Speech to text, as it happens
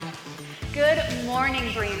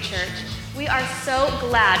morning, Bream Church. We are so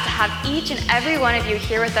glad to have each and every one of you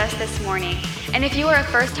here with us this morning. And if you are a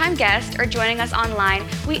first-time guest or joining us online,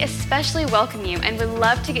 we especially welcome you and would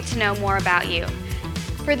love to get to know more about you.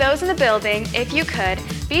 For those in the building, if you could,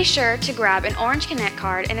 be sure to grab an orange Connect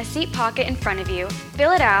card in a seat pocket in front of you,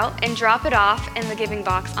 fill it out, and drop it off in the giving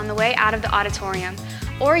box on the way out of the auditorium.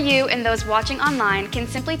 Or you and those watching online can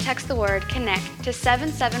simply text the word CONNECT to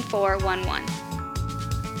 77411.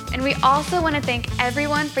 And we also want to thank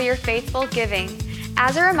everyone for your faithful giving.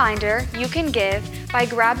 As a reminder, you can give by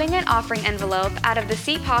grabbing an offering envelope out of the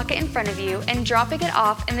seat pocket in front of you and dropping it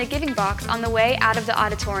off in the giving box on the way out of the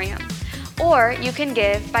auditorium. Or you can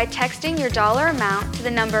give by texting your dollar amount to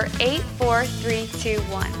the number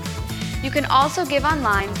 84321. You can also give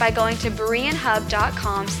online by going to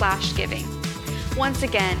bereanhub.com/giving. Once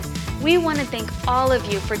again, we want to thank all of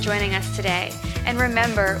you for joining us today. And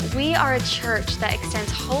remember, we are a church that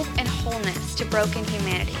extends hope and wholeness to broken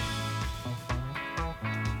humanity.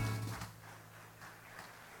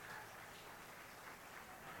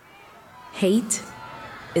 Hate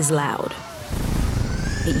is loud.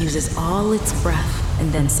 It uses all its breath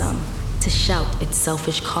and then some to shout its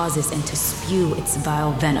selfish causes and to spew its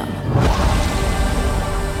vile venom.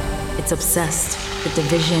 It's obsessed with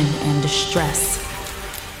division and distress,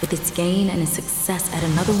 with its gain and its success at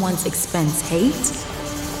another one's expense. Hate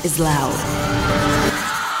is loud,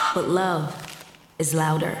 but love is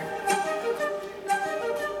louder.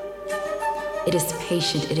 It is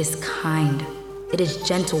patient, it is kind, it is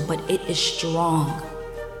gentle, but it is strong.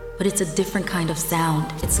 But it's a different kind of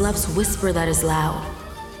sound. It's love's whisper that is loud,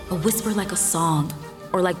 a whisper like a song,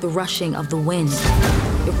 or like the rushing of the wind.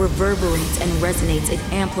 It reverberates and resonates, it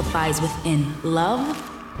amplifies within. Love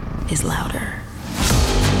is louder.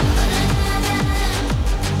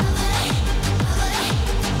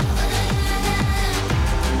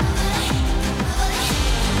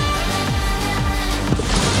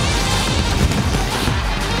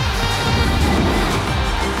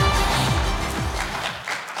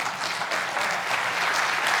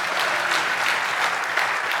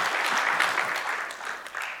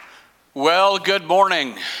 Well, good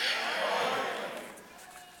morning.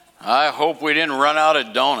 I hope we didn't run out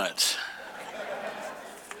of donuts.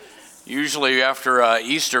 Usually after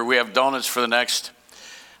Easter, we have donuts for the next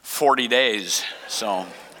 40 days. So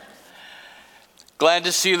glad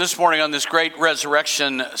to see you this morning on this great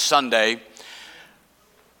Resurrection Sunday.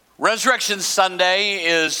 Resurrection Sunday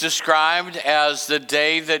is described as the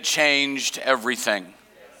day that changed everything.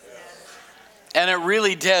 And it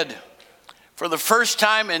really did. For the first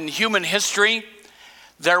time in human history,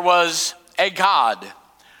 there was a God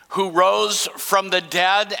who rose from the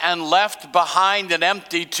dead and left behind an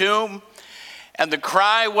empty tomb. And the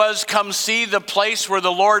cry was, "Come see the place where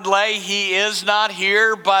the Lord lay. He is not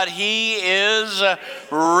here, but he is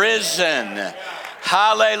risen."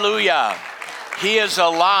 Hallelujah. He is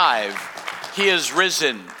alive. He is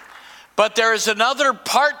risen. But there is another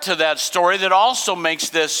part to that story that also makes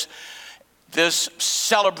this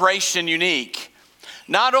celebration unique.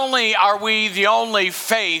 Not only are we the only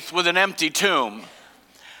faith with an empty tomb,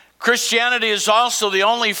 Christianity is also the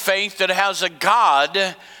only faith that has a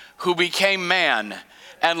God who became man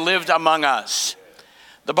and lived among us.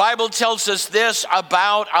 The Bible tells us this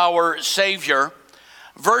about our Savior,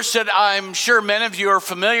 a verse that I'm sure many of you are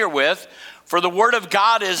familiar with. For the word of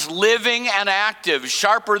God is living and active,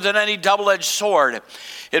 sharper than any double-edged sword.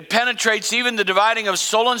 It penetrates even the dividing of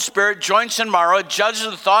soul and spirit, joints and marrow. It judges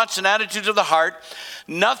the thoughts and attitudes of the heart.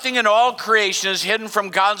 Nothing in all creation is hidden from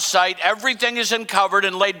God's sight. Everything is uncovered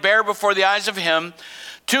and laid bare before the eyes of him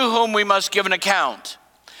to whom we must give an account.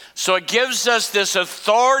 So it gives us this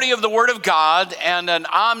authority of the Word of God and an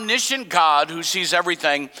omniscient God who sees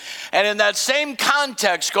everything. And in that same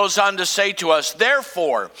context goes on to say to us,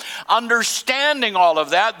 therefore, understanding all of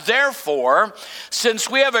that, therefore, since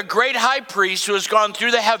we have a great high priest who has gone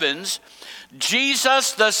through the heavens,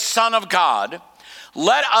 Jesus, the Son of God,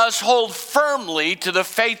 let us hold firmly to the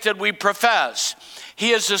faith that we profess.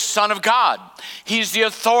 He is the Son of God. He's the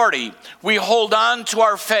authority. We hold on to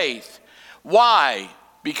our faith. Why?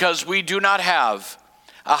 Because we do not have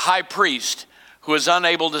a high priest who is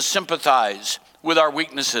unable to sympathize with our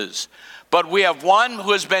weaknesses. But we have one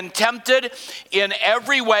who has been tempted in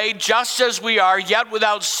every way, just as we are, yet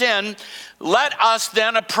without sin. Let us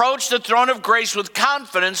then approach the throne of grace with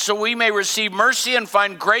confidence so we may receive mercy and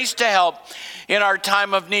find grace to help in our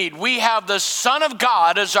time of need. We have the Son of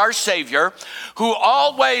God as our Savior, who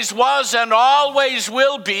always was and always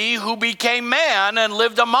will be, who became man and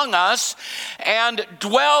lived among us and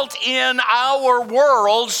dwelt in our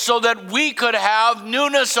world so that we could have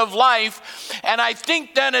newness of life. And I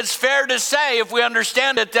think then it's fair to say, if we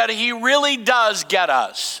understand it, that he really does get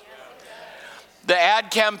us. The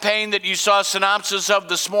ad campaign that you saw a synopsis of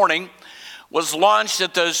this morning was launched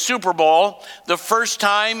at the Super Bowl, the first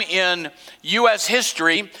time in U.S.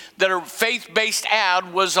 history that a faith-based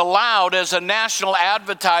ad was allowed as a national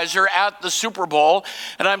advertiser at the Super Bowl.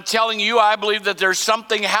 And I'm telling you, I believe that there's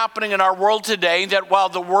something happening in our world today that while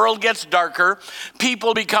the world gets darker,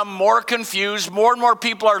 people become more confused, more and more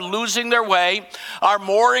people are losing their way, our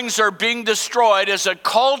moorings are being destroyed as a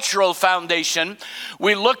cultural foundation.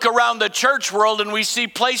 We look around the church world and we see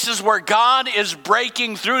places where God is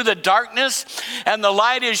breaking through the darkness and the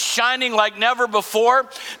light is shining like never before.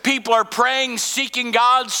 People are praying, seeking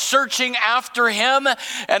God, searching after him.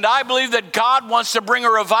 And I believe that God wants to bring a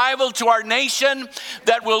revival to our nation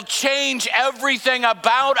that will change everything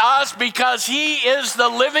about us, because he is the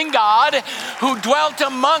living God who dwelt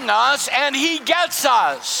among us, and he gets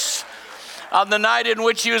us. On the night in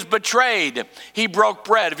which he was betrayed, he broke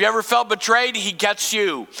bread. Have you ever felt betrayed? He gets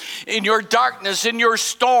you. In your darkness, in your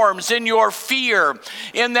storms, in your fear,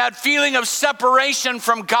 in that feeling of separation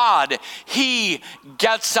from God, he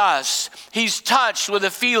gets us. He's touched with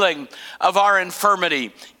a feeling of our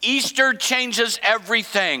infirmity. Easter changes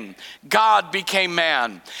everything. God became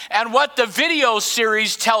man. And what the video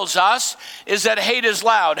series tells us is that hate is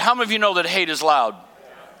loud. How many of you know that hate is loud?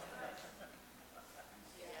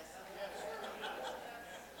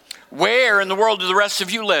 Where in the world do the rest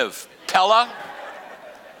of you live? Pella?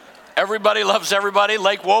 Everybody loves everybody.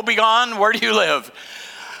 Lake Wobegon? Where do you live?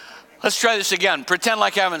 Let's try this again. Pretend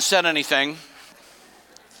like I haven't said anything.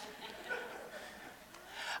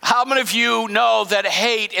 How many of you know that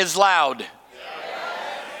hate is loud?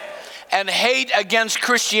 And hate against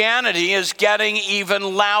Christianity is getting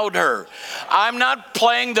even louder. I'm not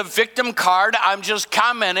playing the victim card. I'm just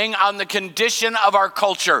commenting on the condition of our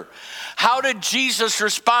culture. How did Jesus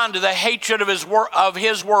respond to the hatred of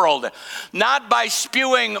his world? Not by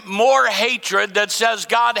spewing more hatred that says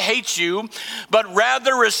God hates you, but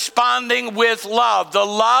rather responding with love. The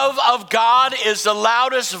love of God is the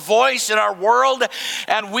loudest voice in our world,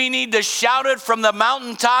 and we need to shout it from the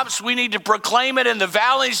mountaintops. We need to proclaim it in the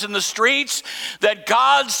valleys and the streets, that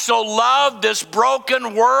God so loved this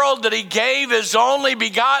broken world that he gave his only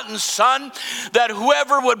begotten Son, that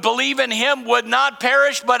whoever would believe in him would not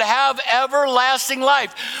perish but have everlasting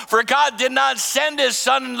life. For God did not send his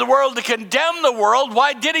Son into the world to condemn the world.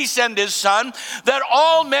 Why did he send his Son? That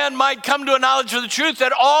all men might come to a knowledge of the truth,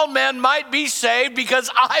 that all men might be saved, because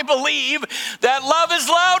I believe that love is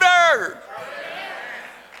louder.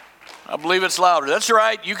 I believe it's louder. That's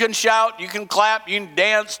right. You can shout, you can clap, you can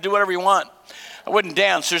dance, do whatever you want. I wouldn't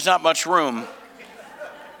dance. There's not much room.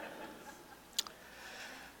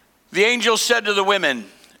 The angel said to the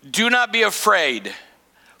women, "Do not be afraid,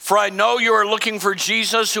 for I know you are looking for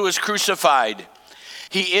Jesus who is crucified.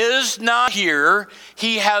 He is not here.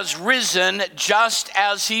 He has risen just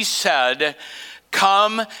as he said.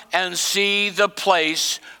 Come and see the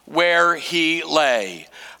place where he lay."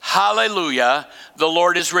 Hallelujah. The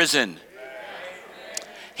Lord is risen.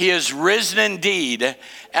 He is risen indeed,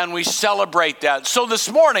 and we celebrate that. So this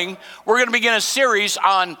morning, we're going to begin a series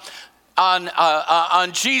on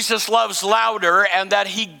Jesus loves louder, and that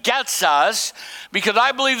he gets us, because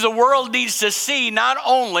I believe the world needs to see not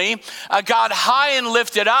only a God high and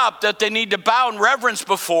lifted up that they need to bow in reverence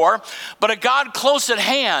before, but a God close at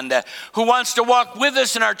hand who wants to walk with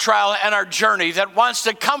us in our trial and our journey, that wants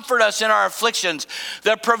to comfort us in our afflictions,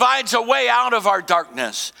 that provides a way out of our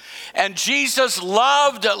darkness. And Jesus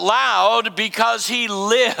loved loud because he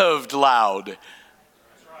lived loud.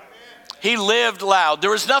 He lived loud.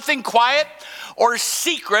 There was nothing quiet or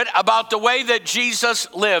secret about the way that Jesus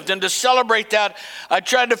lived. And to celebrate that, I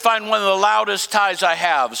tried to find one of the loudest ties I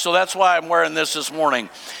have. So that's why I'm wearing this morning.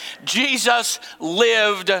 Jesus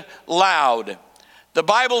lived loud. The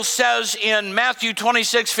Bible says in Matthew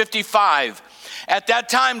 26:55, at that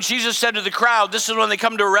time, Jesus said to the crowd, this is when they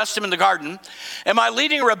come to arrest him in the garden, "Am I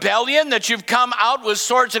leading a rebellion that you've come out with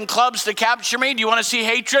swords and clubs to capture me? Do you want to see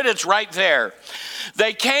hatred? It's right there."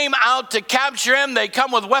 They came out to capture him. They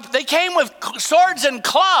come with weapons. They came with swords and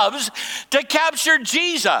clubs to capture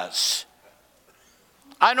Jesus.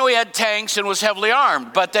 I know he had tanks and was heavily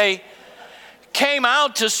armed, but they came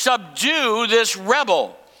out to subdue this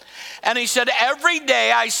rebel. And he said, every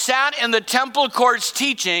day I sat in the temple courts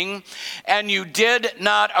teaching, and you did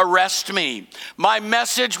not arrest me. My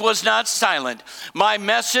message was not silent. My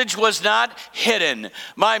message was not hidden.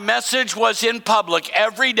 My message was in public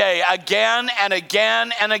every day, again and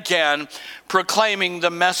again and again, proclaiming the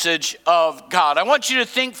message of God. I want you to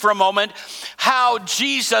think for a moment how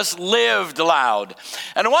Jesus lived loud.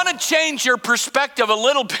 And I want to change your perspective a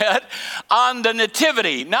little bit on the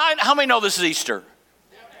nativity. Now, how many know this is Easter?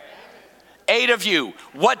 8 of you.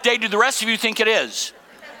 What day do the rest of you think it is?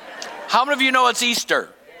 How many of you know it's Easter?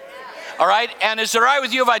 All right, and is it all right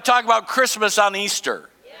with you if I talk about Christmas on Easter?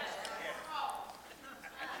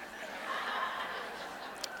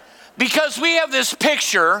 Because we have this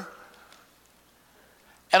picture,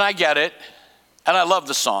 and I get it, and I love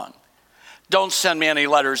the song. Don't send me any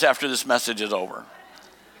letters after this message is over.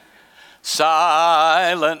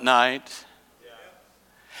 Silent night.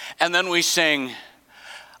 And then we sing,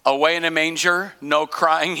 away in a manger, no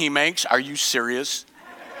crying he makes. Are you serious?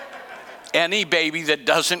 Any baby that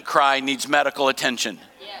doesn't cry needs medical attention.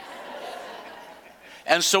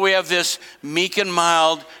 And so we have this meek and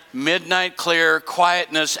mild, midnight clear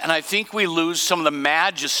quietness, and I think we lose some of the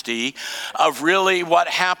majesty of really what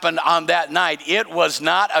happened on that night. It was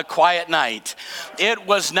not a quiet night. It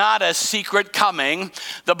was not a secret coming.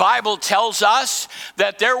 The Bible tells us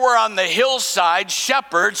that there were on the hillside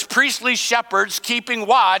shepherds, priestly shepherds, keeping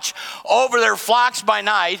watch over their flocks by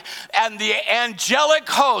night, and the angelic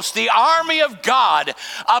host, the army of God,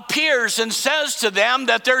 appears and says to them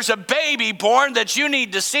that there's a baby born that you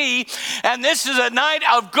need to see, and this is a night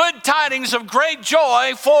of good tidings of great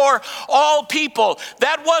joy for all people.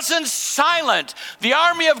 That wasn't silent. The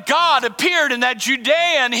army of God appeared in that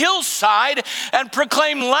Judean hillside and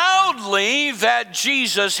proclaimed loudly that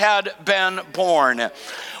Jesus had been born.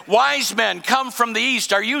 Wise men come from the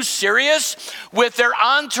east. Are you serious? With their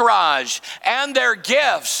entourage and their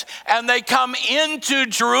gifts, and they come into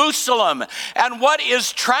Jerusalem. And what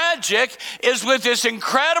is tragic is with this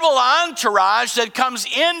incredible entourage that comes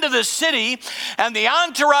into the city and the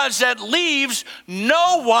entourage that leaves,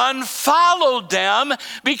 no one followed them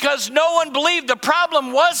because no one believed. The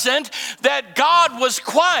problem wasn't that God was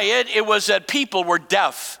quiet, it was that people were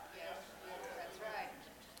deaf.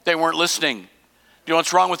 They weren't listening. You know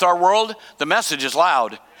what's wrong with our world? The message is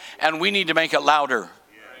loud, and we need to make it louder.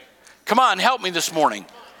 Come on, help me this morning.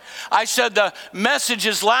 I said the message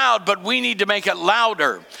is loud, but we need to make it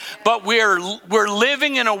louder. But we're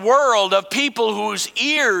living in a world of people whose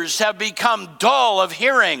ears have become dull of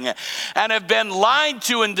hearing and have been lied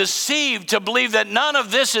to and deceived to believe that none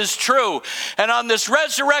of this is true. And on this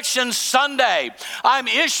Resurrection Sunday, I'm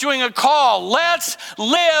issuing a call. Let's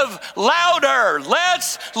live louder.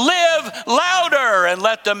 Let's live louder and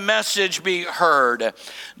let the message be heard.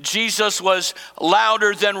 Jesus was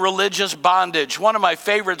louder than religious bondage. One of my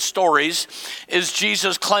favorite stories is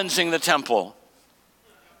Jesus cleansing the temple.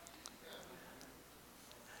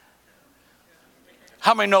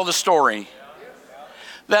 How many know the story?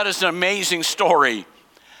 That is an amazing story.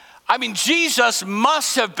 I mean, Jesus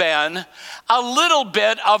must have been a little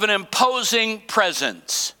bit of an imposing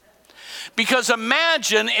presence. Because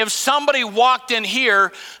imagine if somebody walked in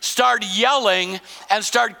here, started yelling, and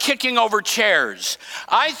started kicking over chairs.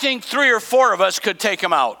 I think 3 or 4 of us could take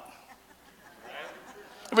him out.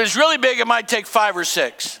 If it was really big, it might take 5 or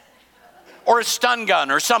 6. Or a stun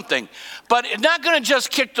gun or something. But it's not going to just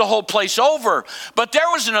kick the whole place over. But there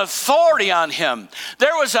was an authority on him.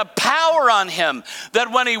 There was a power on him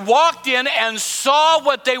that when he walked in and saw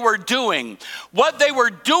what they were doing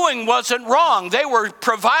wasn't wrong. They were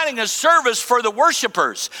providing a service for the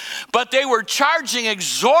worshipers. But they were charging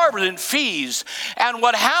exorbitant fees. And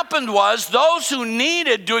what happened was those who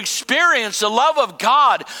needed to experience the love of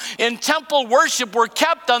God in temple worship were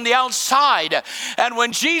kept on the outside. And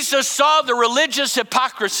when Jesus saw the religious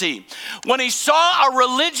hypocrisy, when he saw a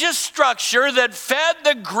religious structure that fed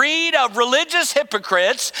the greed of religious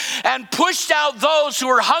hypocrites and pushed out those who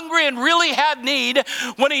were hungry and really had need,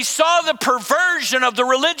 when he saw the perversion of the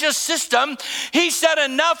religious system, he said,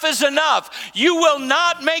 enough is enough. You will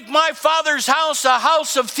not make my Father's house a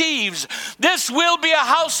house of thieves. This will be a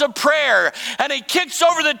house of prayer. And he kicks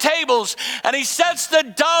over the tables and he sets the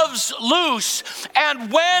doves loose.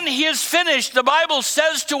 And when he is finished, the Bible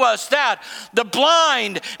says to us that fat, the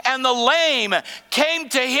blind and the lame came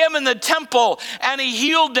to him in the temple, and he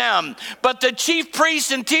healed them. But the chief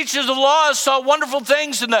priests and teachers of the law saw wonderful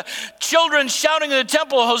things, and the children shouting in the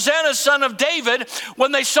temple, Hosanna, son of David.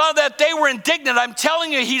 When they saw that, they were indignant. I'm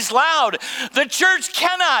telling you, he's loud. The church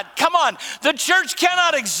cannot, the church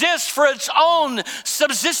cannot exist for its own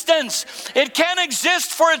subsistence. It can't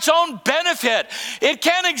exist for its own benefit. It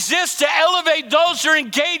can't exist to elevate those who are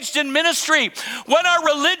engaged in ministry. When our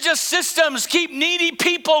religious systems keep needy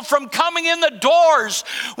people from coming in the doors,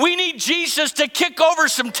 we need Jesus to kick over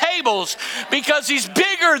some tables, because he's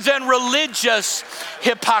bigger than religious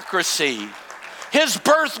hypocrisy. His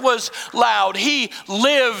birth was loud. He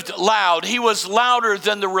lived loud. He was louder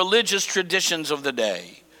than the religious traditions of the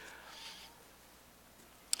day.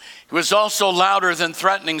 He was also louder than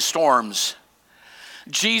threatening storms.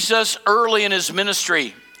 Jesus, early in his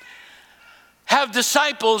ministry, have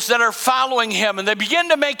disciples that are following him, and they begin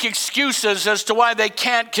to make excuses as to why they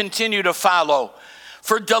can't continue to follow,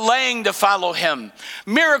 for delaying to follow him.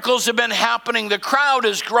 Miracles have been happening. The crowd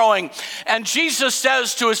is growing. And Jesus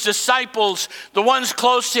says to his disciples, the ones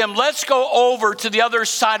close to him, let's go over to the other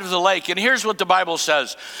side of the lake. And here's what the Bible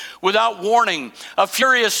says. Without warning, a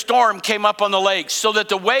furious storm came up on the lake, so that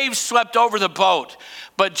the waves swept over the boat.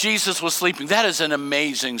 But Jesus was sleeping. That is an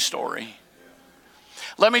amazing story.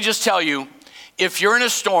 Let me just tell you, if you're in a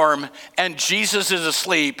storm and Jesus is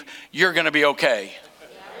asleep, you're going to be okay.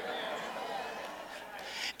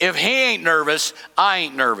 If he ain't nervous, I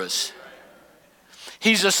ain't nervous.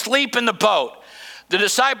 He's asleep in the boat. The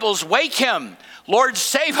disciples wake him. Lord,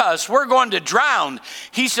 save us. We're going to drown.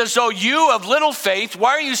 He says, oh, you of little faith,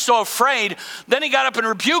 why are you so afraid? Then he got up and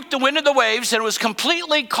rebuked the wind and the waves, and was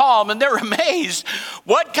completely calm. And they're amazed.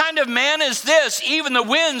 What kind of man is this? Even the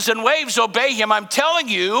winds and waves obey him. I'm telling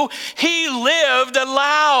you, he lived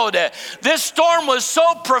loud. This storm was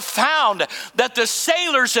so profound that the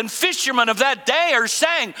sailors and fishermen of that day are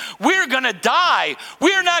saying, we're going to die.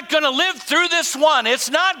 We're not going to live through this one. It's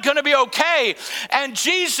not going to be okay. And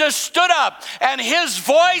Jesus stood up, and his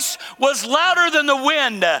voice was louder than the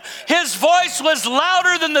wind. His voice was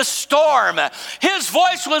louder than the storm. His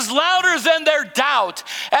voice was louder than their doubt,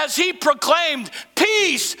 as he proclaimed,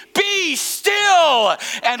 peace, be still.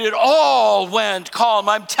 And it all went calm.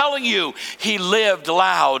 I'm telling you, he lived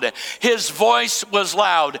loud. His voice was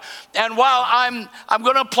loud. And while I'm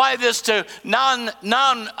going to apply this to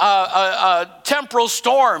temporal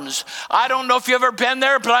storms, I don't know if you've ever been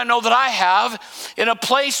there, but I know that I have, in a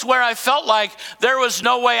place where I felt like there was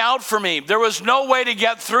no way out for me. There was no way to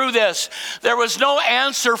get through this. There was no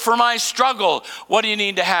answer for my struggle. What do you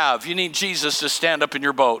need to have? You need Jesus to stand up in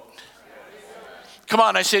your boat. Come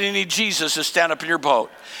on, I said you need Jesus to stand up in your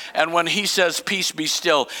boat. And when he says, peace be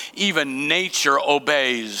still, even nature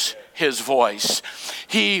obeys his voice.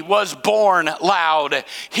 He was born loud.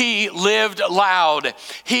 He lived loud.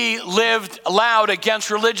 He lived loud against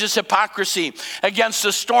religious hypocrisy, against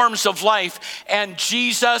the storms of life. And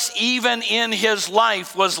Jesus, even in his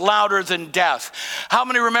life, was louder than death. How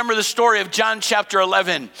many remember the story of John chapter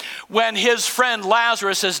 11, when his friend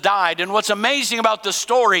Lazarus has died? And what's amazing about the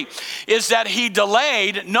story is that he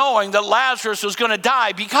delayed, knowing that Lazarus was going to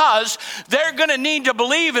die, because they're going to need to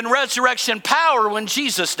believe in resurrection power when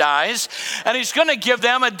Jesus dies. And he's going to give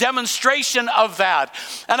them a demonstration of that.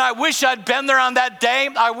 And I wish I'd been there on that day.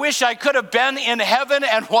 I wish I could have been in heaven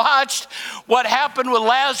and watched what happened with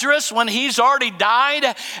Lazarus when he's already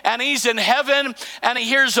died and he's in heaven and he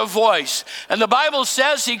hears a voice. And the Bible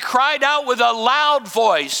says he cried out with a loud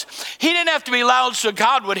voice. He didn't have to be loud so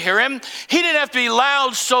God would hear him. He didn't have to be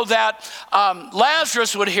loud so that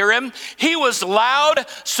Lazarus would hear him. He was loud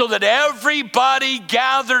so that everybody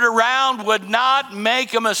gathered around would not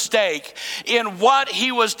make a mistake in what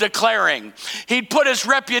he was declaring. He'd put his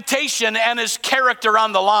reputation and his character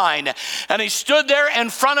on the line. And he stood there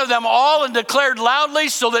in front of them all and declared loudly,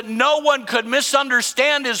 so that no one could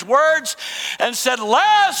misunderstand his words, and said,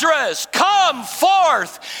 Lazarus, come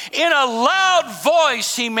forth. In a loud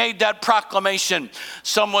voice, he made that proclamation.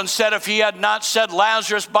 Someone said if he had not said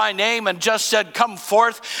Lazarus by name and just said, come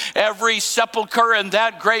forth, every sepulcher in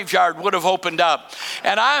that graveyard would have opened up.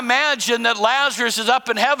 And I imagine that Lazarus is up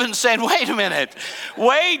in heaven saying, wait a minute,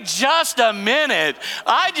 wait just a minute.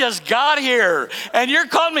 I just got here and you're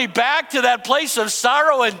calling me back to that place of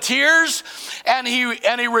sorrow and tears? And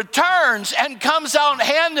he returns and comes out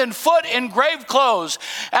hand and foot in grave clothes.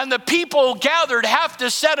 And the people gathered have to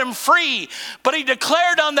set him free. But he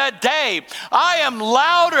declared on that day, I am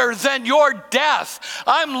louder than your death.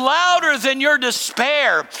 I'm louder than your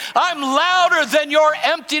despair. I'm louder than your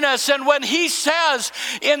emptiness. And when he says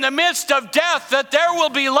in the midst of death that there will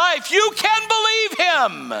be life, you can believe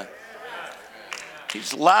him.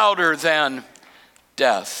 He's louder than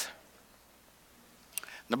death.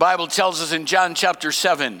 The Bible tells us in John chapter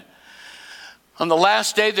 7, on the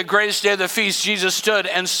last day, the greatest day of the feast, Jesus stood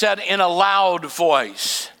and said in a loud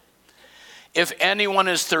voice, "If anyone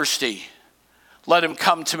is thirsty, let him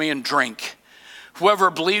come to me and drink. Whoever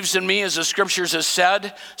believes in me, as the scriptures have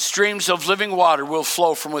said, streams of living water will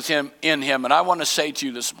flow from within him." And I want to say to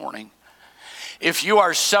you this morning, if you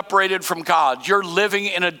are separated from God, you're living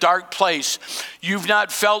in a dark place, you've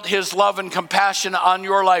not felt his love and compassion on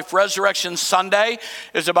your life. Resurrection Sunday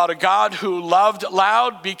is about a God who loved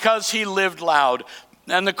loud because he lived loud.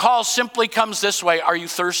 And the call simply comes this way. Are you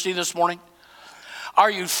thirsty this morning? Are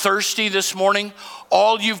you thirsty this morning?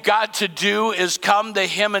 All you've got to do is come to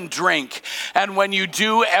him and drink. And when you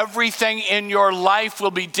do, everything in your life will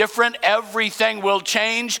be different. Everything will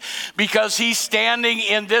change because he's standing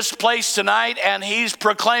in this place tonight and he's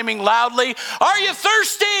proclaiming loudly, "Are you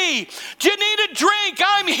thirsty? Do you need a drink?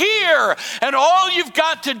 I'm here." And all you've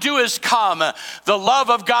got to do is come. The love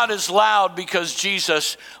of God is loud because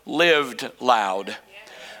Jesus lived loud.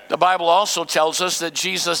 The Bible also tells us that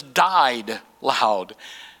Jesus died loud.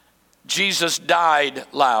 Jesus died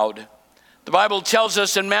loud. The Bible tells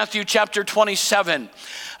us in Matthew chapter 27,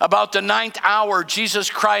 about the 9th hour, Jesus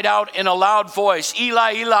cried out in a loud voice,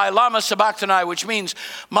 "Eli, Eli, lama sabachthani," which means,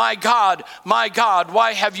 my God,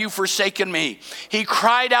 why have you forsaken me?" He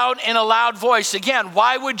cried out in a loud voice. Again,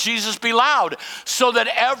 why would Jesus be loud? So that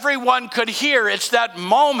everyone could hear. It's that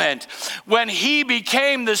moment when he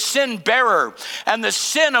became the sin bearer, and the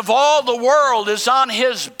sin of all the world is on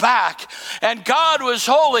his back. And God was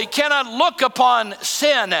holy, cannot look upon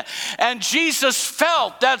sin. And Jesus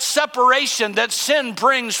felt that separation that sin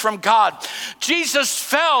brings from God. Jesus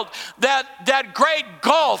felt that great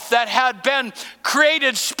gulf that had been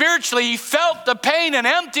created spiritually. He felt the pain and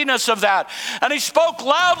emptiness of that. And he spoke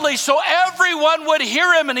loudly so everyone would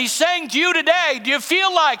hear him. And he's saying to you today, do you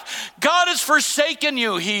feel like God has forsaken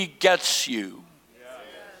you? He gets you.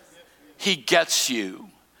 He gets you.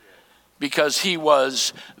 Because he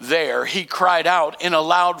was there. He cried out in a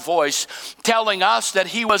loud voice, telling us that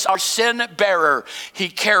he was our sin bearer. He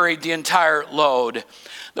carried the entire load.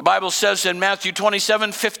 The Bible says in Matthew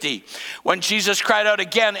 27:50, when Jesus cried out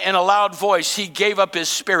again in a loud voice, he gave up his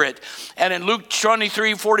spirit. And in Luke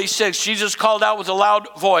 23:46, Jesus called out with a loud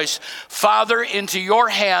voice, "Father, into your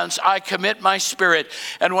hands I commit my spirit."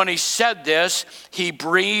 And when he said this, he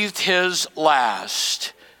breathed his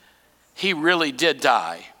last. He really did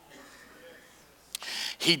die.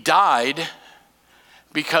 He died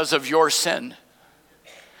because of your sin.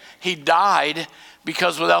 He died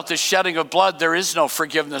because without the shedding of blood, there is no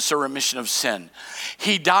forgiveness or remission of sin.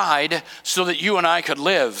 He died so that you and I could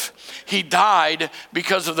live. He died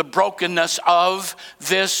because of the brokenness of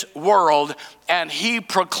this world. And he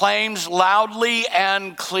proclaims loudly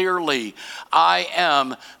and clearly, "I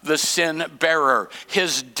am the sin bearer."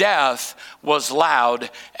 His death was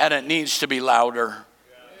loud, and it needs to be louder.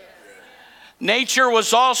 Nature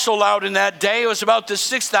was also loud in that day. It was about the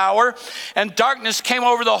 6th hour, and darkness came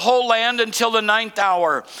over the whole land until the 9th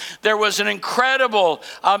hour. There was an incredible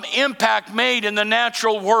impact made in the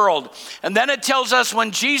natural world. And then it tells us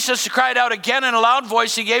when Jesus cried out again in a loud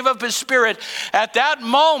voice, he gave up his spirit. At that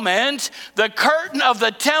moment, the curtain of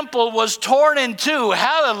the temple was torn in two.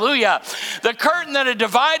 Hallelujah. The curtain that had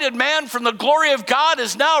divided man from the glory of God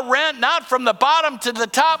is now rent, not from the bottom to the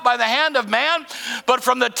top by the hand of man, but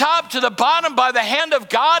from the top to the bottom by the hand of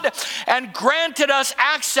God, and granted us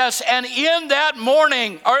access. And in that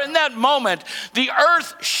morning, or in that moment, the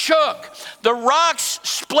earth shook, the rocks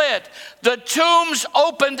split, the tombs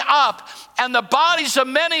opened up, and the bodies of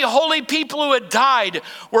many holy people who had died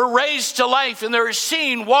were raised to life, and they were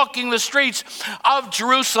seen walking the streets of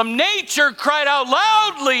Jerusalem. Nature cried out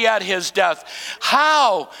loudly at his death.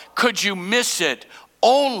 How could you miss it?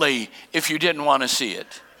 Only if you didn't want to see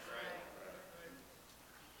it.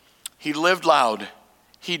 He lived loud.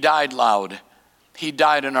 He died loud. He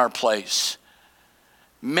died in our place.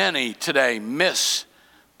 Many today miss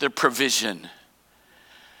the provision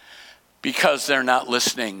because they're not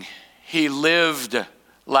listening. He lived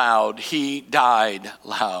loud. He died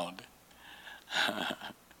loud.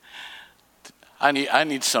 I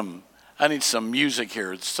need some music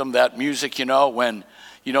here. Some of that music, when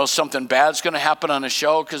something bad's going to happen on a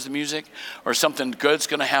show because of the music, or something good's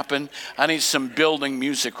going to happen. I need some building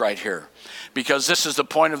music right here, because this is the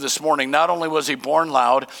point of this morning. Not only was he born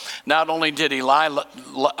loud, not only did he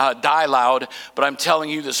die loud, but I'm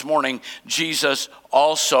telling you this morning, Jesus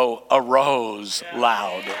also arose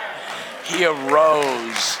loud. He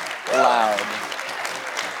arose loud.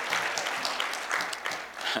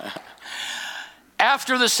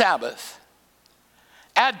 After the Sabbath,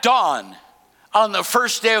 at dawn on the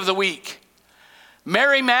first day of the week,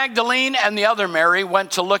 Mary Magdalene and the other Mary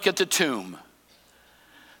went to look at the tomb.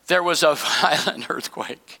 There was a violent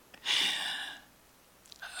earthquake.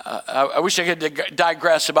 I wish I could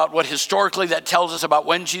digress about what historically that tells us about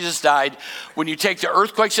when Jesus died. When you take the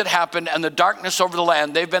earthquakes that happened and the darkness over the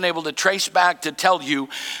land, they've been able to trace back to tell you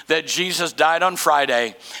that Jesus died on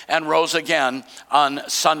Friday and rose again on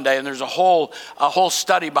Sunday. And there's a whole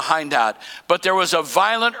study behind that. But there was a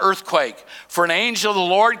violent earthquake. For an angel of the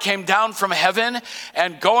Lord came down from heaven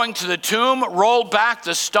and going to the tomb, rolled back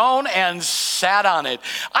the stone and sat on it.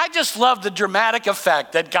 I just love the dramatic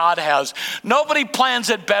effect that God has. Nobody plans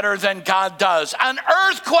it better than God does. An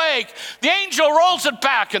earthquake, the angel rolls it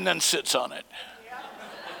back and then sits on it.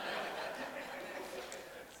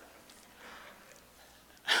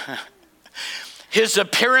 His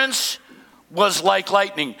appearance was like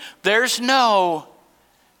lightning. There's no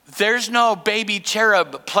baby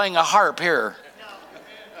cherub playing a harp here.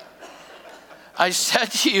 I said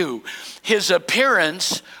to you, his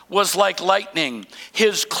appearance was like lightning.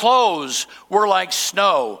 His clothes were like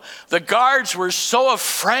snow. The guards were so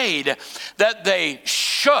afraid that they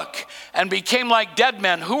shook and became like dead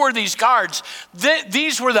men. Who were these guards?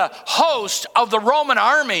 These were the host of the Roman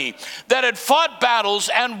army that had fought battles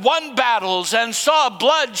and won battles and saw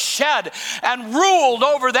blood shed and ruled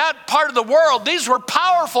over that part of the world. These were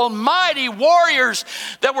powerful, mighty warriors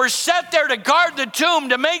that were set there to guard the tomb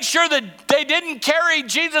to make sure that they didn't carry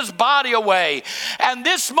Jesus' body away. And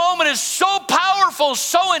this moment is so powerful,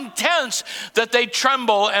 so intense that they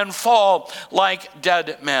tremble and fall like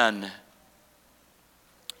dead men.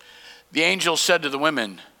 The angel said to the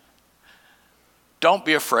women, "Don't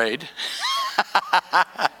be afraid."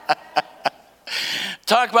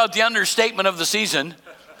 Talk about the understatement of the season.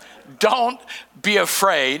 Don't be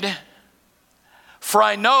afraid, for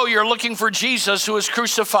I know you're looking for Jesus who is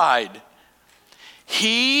crucified.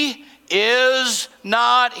 He is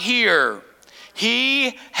not here.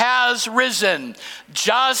 He has risen,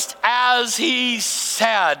 just as he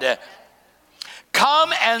said.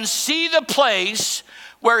 Come and see the place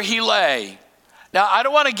where he lay. Now, I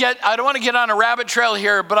don't want to get on a rabbit trail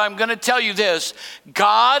here, but I'm going to tell you this.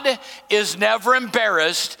 God is never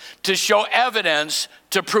embarrassed to show evidence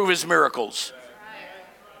to prove his miracles.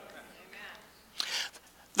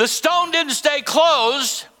 The stone didn't stay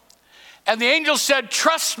closed, and the angel said,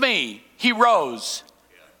 "Trust me." He rose.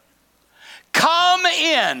 Come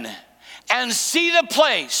in and see the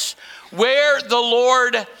place where the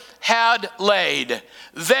Lord had laid.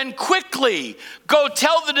 Then quickly go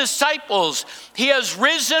tell the disciples he has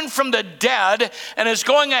risen from the dead and is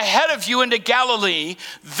going ahead of you into Galilee.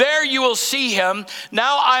 There you will see him.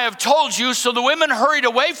 Now I have told you. So the women hurried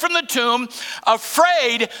away from the tomb,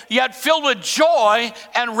 afraid yet filled with joy,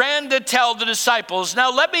 and ran to tell the disciples.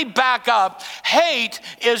 Now let me back up. Hate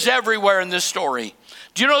is everywhere in this story.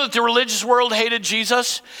 Do you know that the religious world hated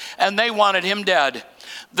Jesus and they wanted him dead?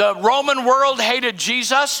 The Roman world hated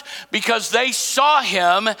Jesus because they saw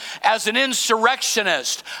him as an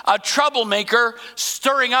insurrectionist, a troublemaker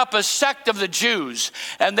stirring up a sect of the Jews.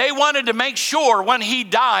 And they wanted to make sure when he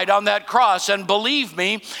died on that cross, and believe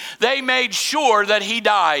me, they made sure that he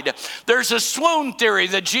died. There's a swoon theory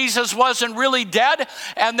that Jesus wasn't really dead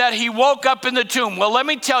and that he woke up in the tomb. Well, let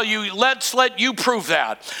me tell you, let's let you prove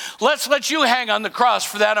that. Let's let you hang on the cross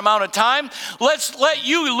for that amount of time. Let's let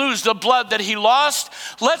you lose the blood that he lost.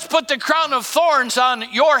 Let's put the crown of thorns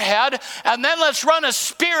on your head, and then let's run a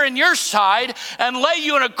spear in your side and lay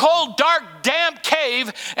you in a cold, dark, damp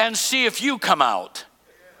cave and see if you come out.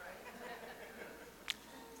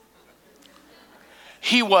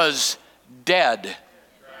 He was dead.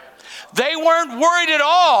 They weren't worried at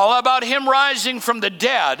all about him rising from the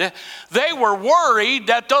dead. They were worried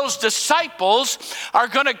that those disciples are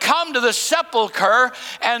going to come to the sepulcher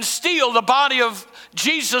and steal the body of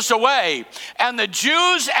Jesus away. And the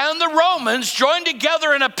Jews and the Romans joined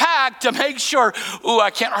together in a pact to make sure,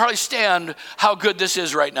 I can't hardly stand how good this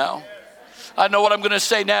is right now. I know what I'm going to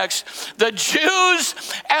say next. The Jews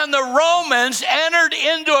and the Romans entered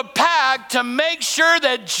into a pact to make sure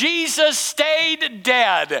that Jesus stayed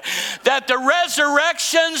dead, that the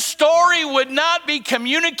resurrection story would not be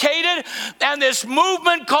communicated, and this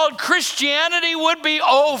movement called Christianity would be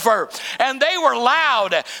over. And they were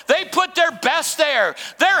loud. They put their best there.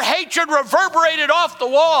 Their hatred reverberated off the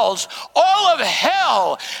walls. All of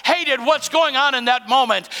hell hated what's going on in that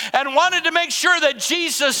moment and wanted to make sure that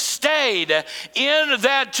Jesus stayed in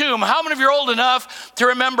that tomb. How many of you are old enough to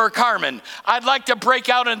remember Carmen? I'd like to break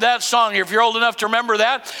out in that song if you're old enough to remember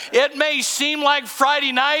that. It may seem like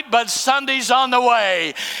Friday night, but Sunday's on the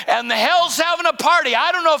way. And the hell's having a party.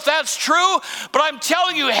 I don't know if that's true, but I'm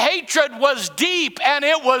telling you, hatred was deep and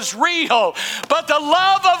it was real. But the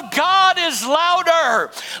love of God is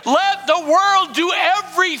louder. Let the world do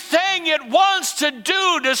everything it wants to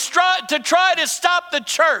do to try to stop the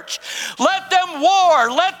church. Let them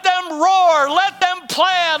war, let them roar, let them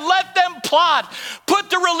plan, let them plot. Put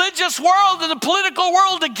the religious world and the political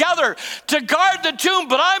world together to guard the tomb.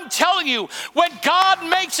 But I'm telling you, when God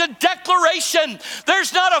makes a declaration,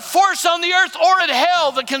 there's not a force on the earth or in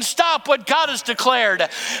hell that can stop what God has declared.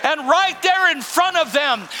 And right there in front of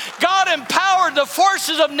them, God empowered the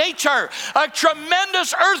forces of nature. A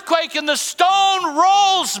tremendous earthquake, and the stone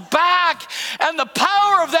rolls back. And the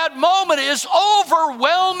power of that moment is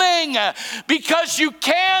overwhelming, because you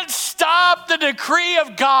can't stop the decree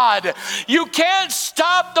of God. You can't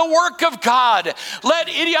stop the work of God. Let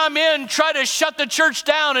Idi Amin try to shut the church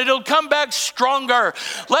down. It'll come back stronger.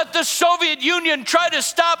 Let the Soviet Union try to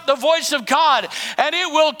stop the voice of God, and it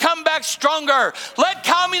will come back stronger. Let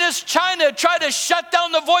communist China try to shut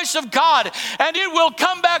down the voice of God, and it will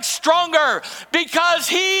come back stronger, because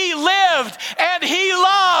he lived and he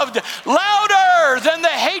loved louder than the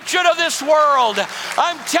hatred of this world.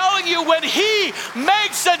 I'm telling you, when he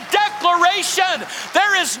makes a declaration,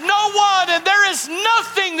 there is no one and there is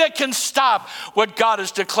nothing that can stop what God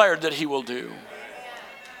has declared that he will do.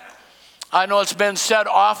 I know it's been said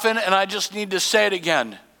often, and I just need to say it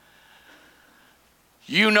again.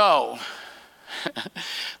 You know,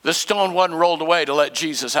 the stone wasn't rolled away to let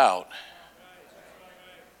Jesus out.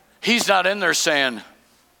 He's not in there saying,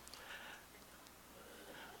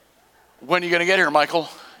 when are you going to get here, Michael?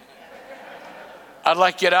 I'd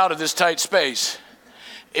like to get out of this tight space.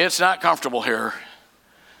 It's not comfortable here.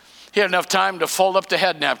 He had enough time to fold up the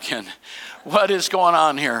head napkin. What is going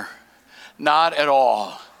on here? Not at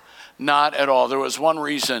all. Not at all. There was one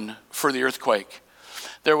reason for the earthquake.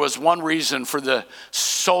 There was one reason for the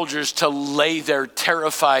soldiers to lay there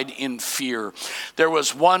terrified in fear. There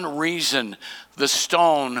was one reason the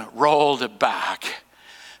stone rolled back.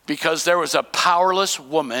 Because there was a powerless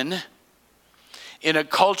woman in a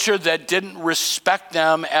culture that didn't respect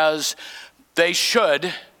them as they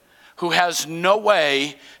should, who has no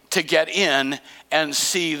way to get in and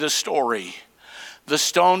see the story. The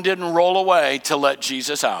stone didn't roll away to let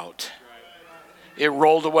Jesus out. It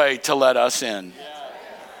rolled away to let us in.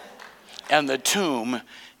 And the tomb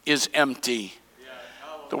is empty.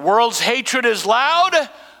 The world's hatred is loud,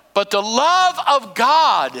 but the love of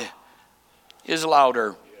God is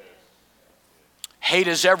louder. Hate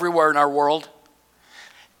is everywhere in our world.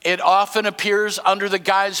 It often appears under the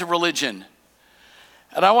guise of religion.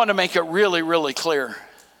 And I want to make it really, really clear.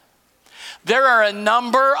 There are a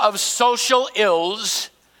number of social ills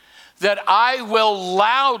that I will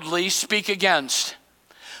loudly speak against.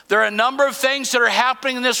 There are a number of things that are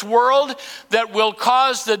happening in this world that will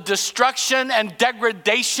cause the destruction and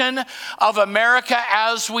degradation of America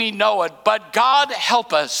as we know it. But God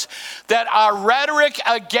help us that our rhetoric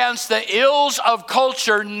against the ills of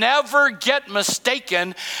culture never get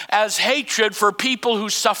mistaken as hatred for people who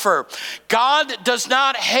suffer. God does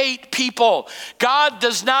not hate people. God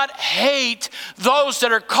does not hate those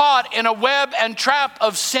that are caught in a web and trap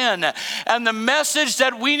of sin. And the message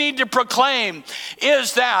that we need to proclaim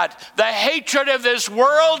is that the hatred of this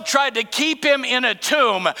world tried to keep him in a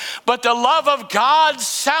tomb, but the love of God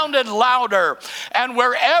sounded louder. And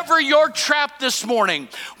wherever you're trapped this morning,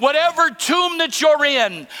 whatever tomb that you're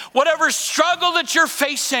in, whatever struggle that you're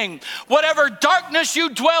facing, whatever darkness you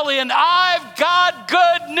dwell in, I've got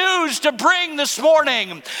good news to bring this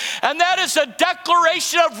morning. And that is a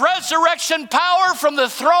declaration of resurrection power from the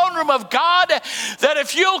throne room of God, that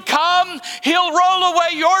if you'll come, he'll roll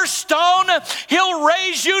away your stone, he'll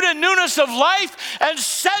raise you to newness of life and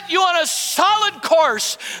set you on a solid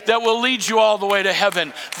course that will lead you all the way to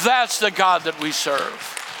heaven. That's the God that we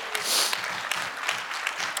serve.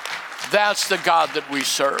 That's the God that we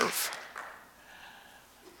serve.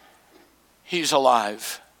 He's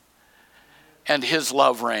alive, and his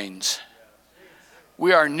love reigns.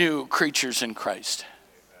 We are new creatures in Christ.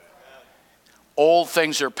 Old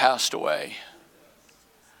things are passed away.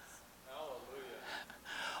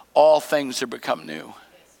 All things are become new.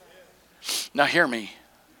 Now hear me.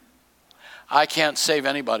 I can't save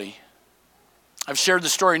anybody. I've shared the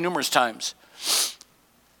story numerous times.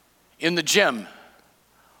 In the gym,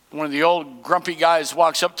 One of the old grumpy guys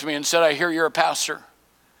walks up to me and said, I hear you're a pastor.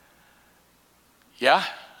 Yeah,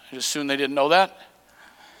 I just assumed they didn't know that,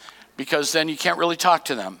 because then you can't really talk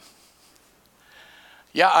to them.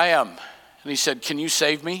 Yeah, I am. And he said, can you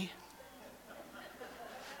save me?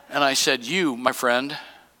 And I said, you, my friend,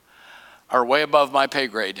 are way above my pay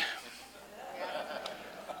grade.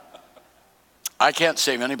 I can't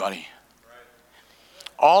save anybody.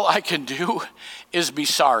 All I can do is be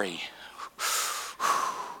sorry.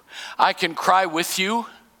 I can cry with you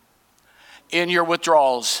in your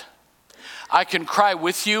withdrawals. I can cry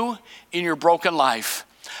with you in your broken life.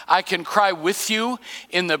 I can cry with you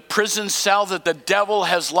in the prison cell that the devil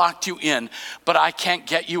has locked you in, but I can't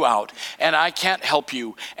get you out, and I can't help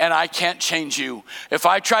you, and I can't change you. If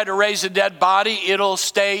I try to raise a dead body, it'll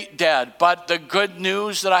stay dead. But the good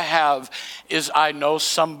news that I have is I know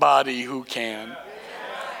somebody who can.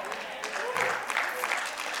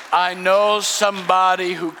 I know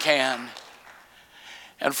somebody who can.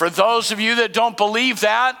 And for those of you that don't believe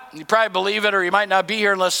that, you probably believe it, or you might not be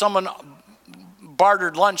here unless someone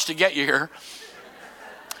bartered lunch to get you here.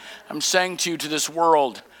 I'm saying to you, to this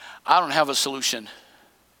world, I don't have a solution.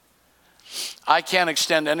 I can't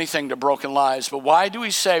extend anything to broken lives, but why do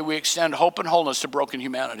we say we extend hope and wholeness to broken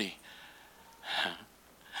humanity?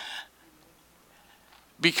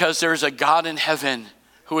 Because there's a God in heaven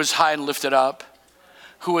who is high and lifted up,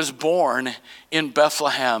 who was born in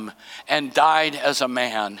Bethlehem and died as a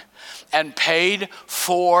man and paid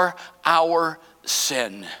for our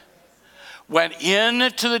sin. Went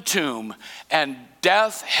into the tomb, and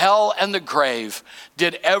death, hell, and the grave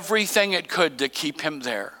did everything it could to keep him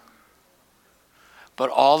there. But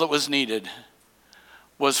all that was needed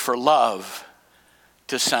was for love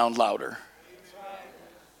to sound louder.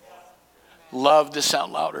 Love to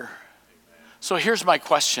sound louder. So here's my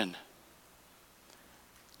question.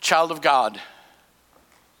 Child of God,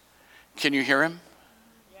 can you hear him?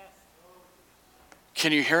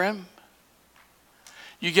 Can you hear him?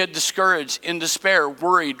 You get discouraged, in despair,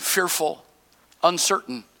 worried, fearful,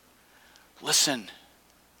 uncertain. Listen,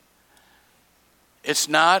 it's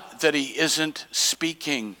not that he isn't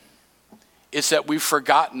speaking. It's that we've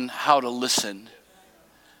forgotten how to listen.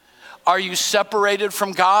 Are you separated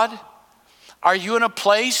from God? Are you in a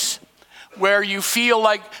place where you feel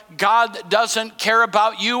like God doesn't care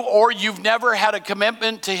about you, or you've never had a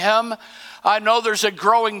commitment to him? I know there's a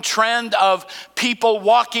growing trend of people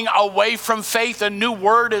walking away from faith. A new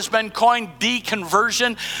word has been coined,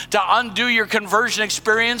 deconversion, to undo your conversion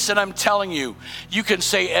experience. And I'm telling you, you can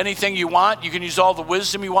say anything you want. You can use all the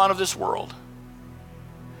wisdom you want of this world.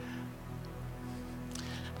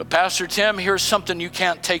 But Pastor Tim, here's something you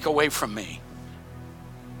can't take away from me.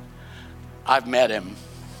 I've met him.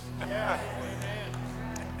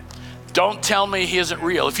 Don't tell me he isn't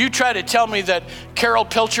real. If you try to tell me that Carol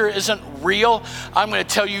Pilcher isn't real, I'm going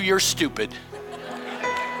to tell you you're stupid.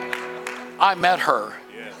 I met her.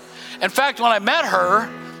 In fact, when I met her,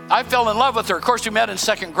 I fell in love with her. Of course, we met in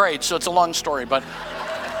second grade, so it's a long story.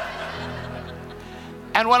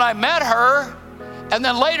 And when I met her, and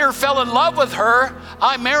then later fell in love with her,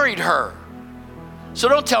 I married her. So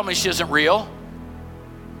don't tell me she isn't real.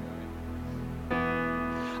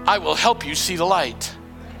 I will help you see the light.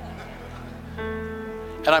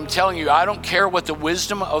 And I'm telling you, I don't care what the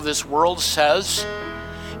wisdom of this world says.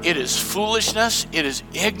 It is foolishness, it is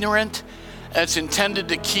ignorant, and it's intended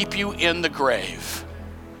to keep you in the grave.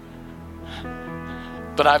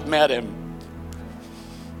 But I've met him,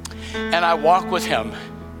 and I walk with him,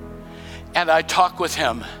 and I talk with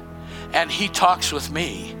him, and he talks with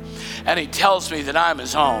me, and he tells me that I'm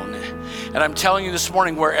his own. And I'm telling you this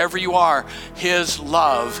morning, wherever you are, his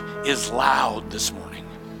love is loud this morning.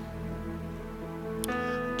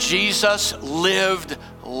 Jesus lived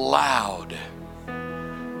loud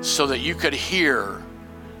so that you could hear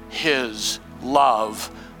his love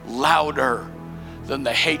louder than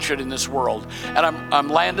the hatred in this world. And I'm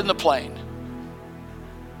landing the plane.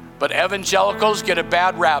 But evangelicals get a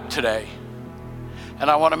bad rap today. And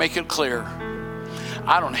I want to make it clear.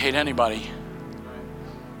 I don't hate anybody.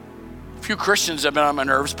 A few Christians have been on my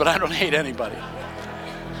nerves, but I don't hate anybody.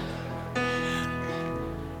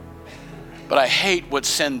 But I hate what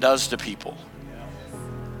sin does to people.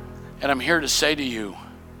 And I'm here to say to you,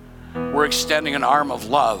 we're extending an arm of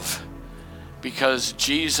love because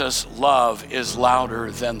Jesus' love is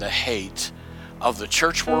louder than the hate of the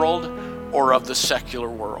church world or of the secular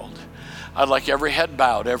world. I'd like every head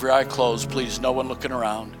bowed, every eye closed, please, no one looking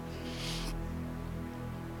around.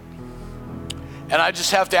 And I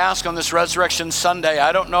just have to ask on this Resurrection Sunday,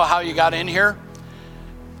 I don't know how you got in here.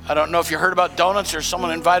 I don't know if you heard about donuts or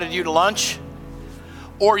someone invited you to lunch,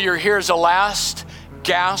 or you're here as a last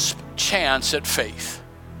gasp chance at faith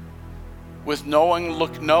with no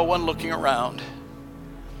one looking around.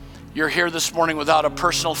 You're here this morning without a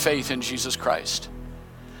personal faith in Jesus Christ.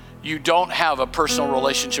 You don't have a personal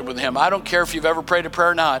relationship with him. I don't care if you've ever prayed a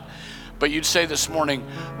prayer or not, but you'd say this morning,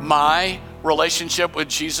 my relationship with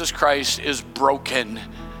Jesus Christ is broken,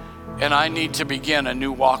 and I need to begin a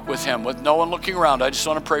new walk with him. With no one looking around, I just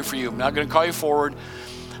want to pray for you. I'm not going to call you forward.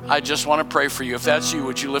 I just want to pray for you. If that's you,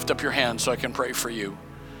 would you lift up your hand so I can pray for you?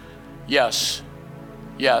 Yes.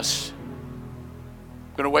 Yes.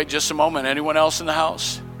 I'm going to wait just a moment. Anyone else in the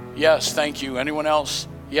house? Yes, thank you. Anyone else?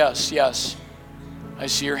 Yes, yes. I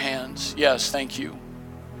see your hands. Yes, thank you.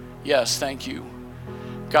 Yes, thank you.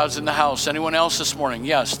 God's in the house. Anyone else this morning?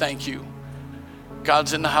 Yes, thank you.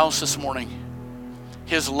 God's in the house this morning.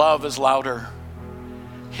 His love is louder.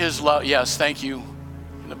 His love, yes, thank you.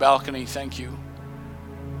 In the balcony, thank you.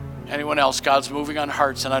 Anyone else? God's moving on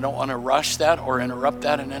hearts, and I don't want to rush that or interrupt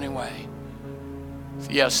that in any way.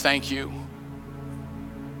 Yes, thank you.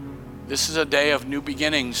 This is a day of new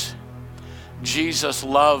beginnings. Jesus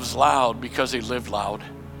loves loud because he lived loud.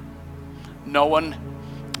 No one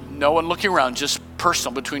looking around, just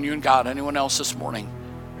personal between you and God. Anyone else this morning?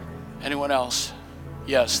 Anyone else?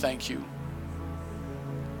 Yes, thank you.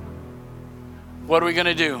 What are we going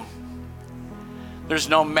to do? There's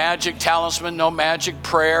no magic talisman, no magic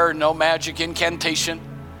prayer, no magic incantation.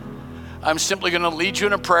 I'm simply going to lead you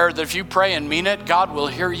in a prayer that if you pray and mean it, God will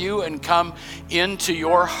hear you and come into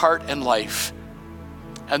your heart and life.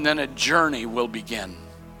 And then a journey will begin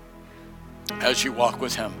as you walk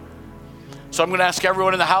with him. So I'm going to ask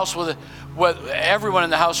everyone in the house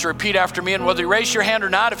to repeat after me. And whether you raise your hand or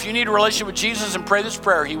not, if you need a relationship with Jesus and pray this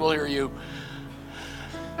prayer, he will hear you.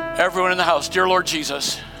 Everyone in the house, dear Lord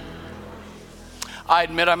Jesus, I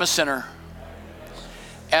admit I'm a sinner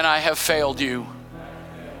and I have failed you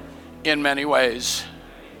in many ways.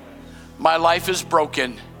 My life is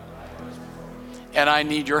broken and I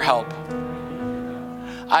need your help.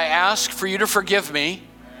 I ask for you to forgive me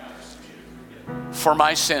for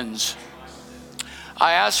my sins.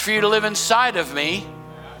 I ask for you to live inside of me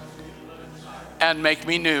and make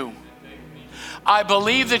me new. I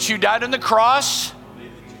believe that you died on the cross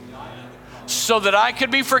so that I could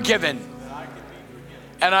be forgiven.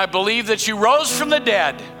 And I believe that you rose from the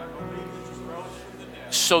dead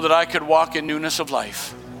so that I could walk in newness of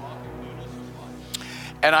life.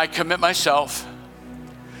 And I commit myself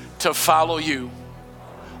to follow you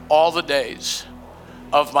all the days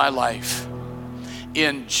of my life.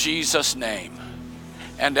 In Jesus' name.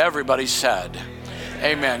 And everybody said,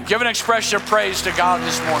 amen. Give an expression of praise to God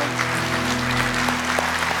this morning.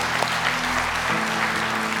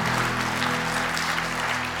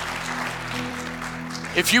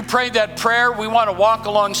 If you prayed that prayer, we want to walk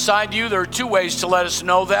alongside you. There are two ways to let us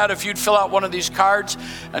know that. If you'd fill out one of these cards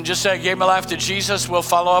and just say, I gave my life to Jesus, we'll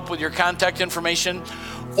follow up with your contact information.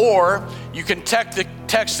 Or you can text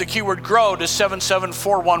the keyword GROW to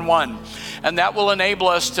 77411. And that will enable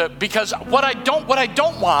us to, because what I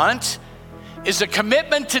don't want is a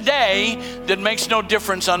commitment today that makes no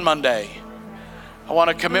difference on Monday. I want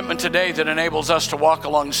a commitment today that enables us to walk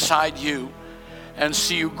alongside you and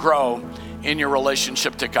see you grow in your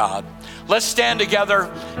relationship to God. Let's stand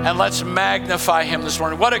together and let's magnify him this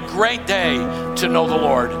morning. What a great day to know the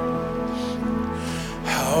Lord.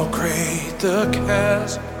 How great the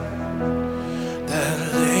chasm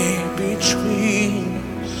that lay between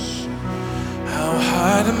us. How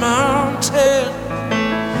high the mountain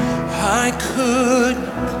I could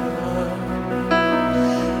climb.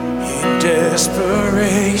 In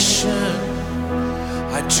desperation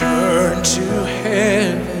I turned to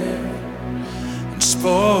heaven and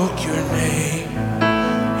spoke your name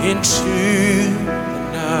into the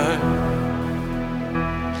night.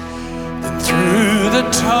 Then through the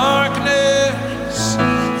darkness,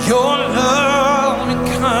 your loving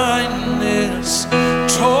kindness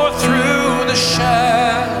tore through the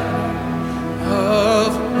shadow of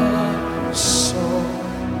my soul.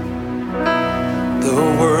 The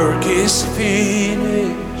work is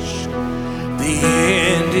finished, the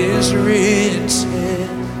end is written.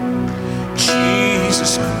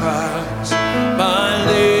 Jesus Christ, my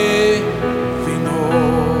living hope.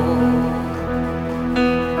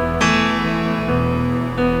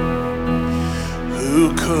 Who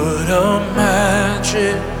could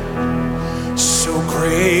imagine so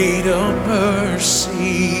great a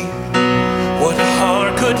mercy? What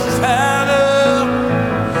heart could fathom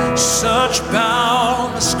such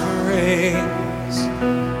boundless grace?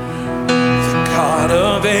 The God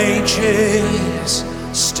of ages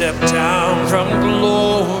stepped down from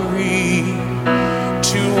glory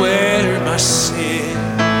to wear my sin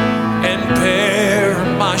and bear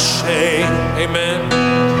say, amen.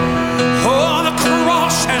 Oh, the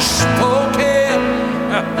cross has spoken.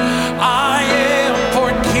 I am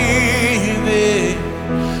forgiven.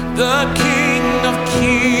 The King of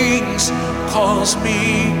Kings calls me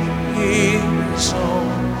his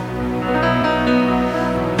own.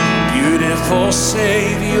 Beautiful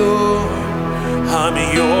Savior, I'm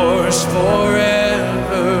yours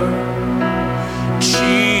forever.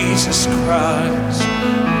 Jesus Christ,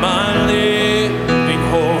 my living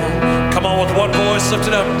hope. Come on, with one voice, lift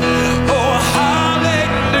it up. Oh,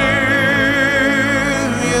 hallelujah.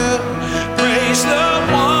 Praise the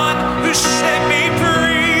one who set me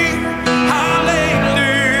free. Hallelujah.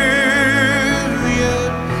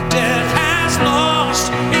 Death has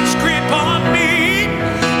lost its grip on me.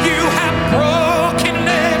 You have broken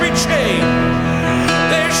every chain.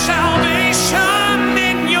 There's salvation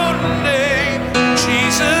in your name,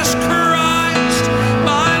 Jesus Christ,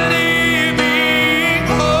 my living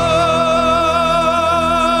hope.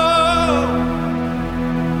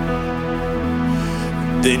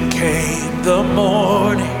 Then came the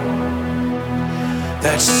morning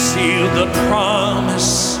that sealed the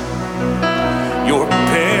promise. Your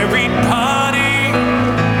buried body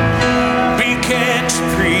began to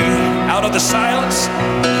breathe out of the silence,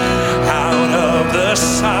 out of the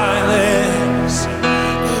silence.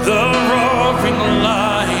 The roaring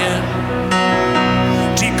lion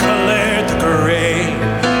declared the grave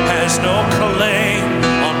has no claim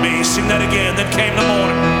on me. Sing that again. Then came the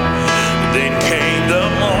morning. Then came the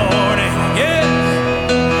morning, yeah,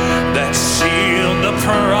 that sealed the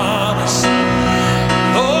promise.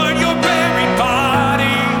 Lord, your buried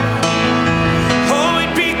body, oh,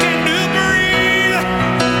 it began to breathe.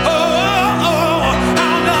 Oh,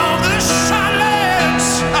 out of the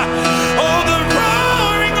silence. Oh, the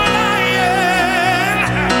roaring lion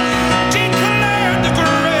declared the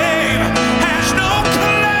grave has no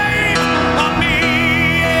claim on me.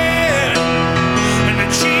 And the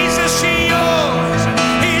Jesus yours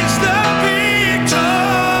is the victory.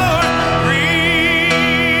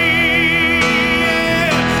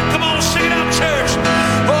 Come on, sing it out, church.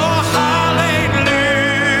 Oh, hallelujah.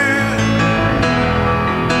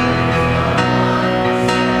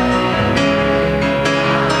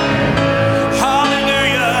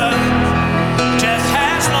 Hallelujah. Death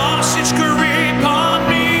has lost its grip on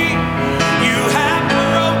me. You have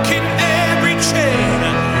broken every chain.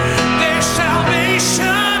 There's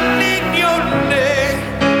salvation in your name,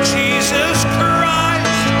 Jesus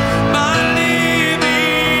Christ, my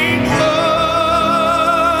living hope.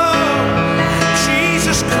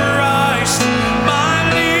 Jesus Christ, my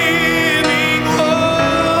living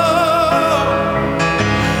hope.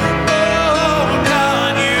 Oh,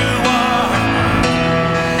 God, you are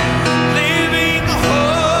living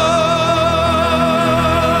hope.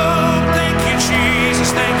 Thank you, Jesus.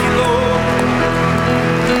 Thank you, Lord.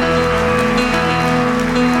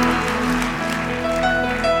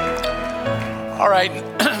 All right,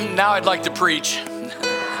 now I'd like to preach.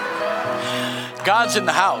 God's in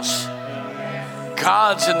the house.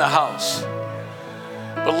 God's in the house.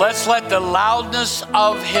 But let's let the loudness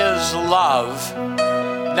of his love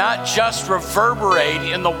not just reverberate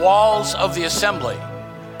in the walls of the assembly,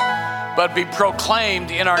 but be proclaimed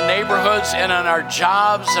in our neighborhoods and in our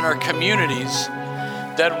jobs and our communities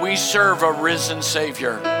that we serve a risen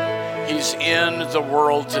Savior. He's in the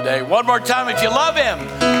world today. One more time, if you love him,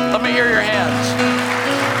 let me hear your hands.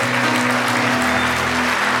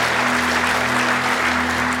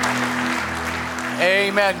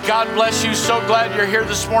 Amen. God bless you. So glad you're here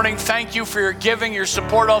this morning. Thank you for your giving, your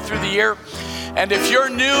support all through the year. And if you're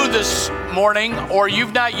new this morning or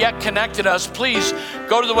you've not yet connected us, please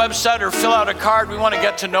go to the website or fill out a card. We want to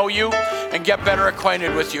get to know you and get better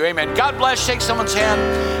acquainted with you. Amen. God bless. Shake someone's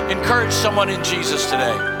hand. Encourage someone in Jesus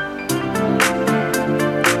today.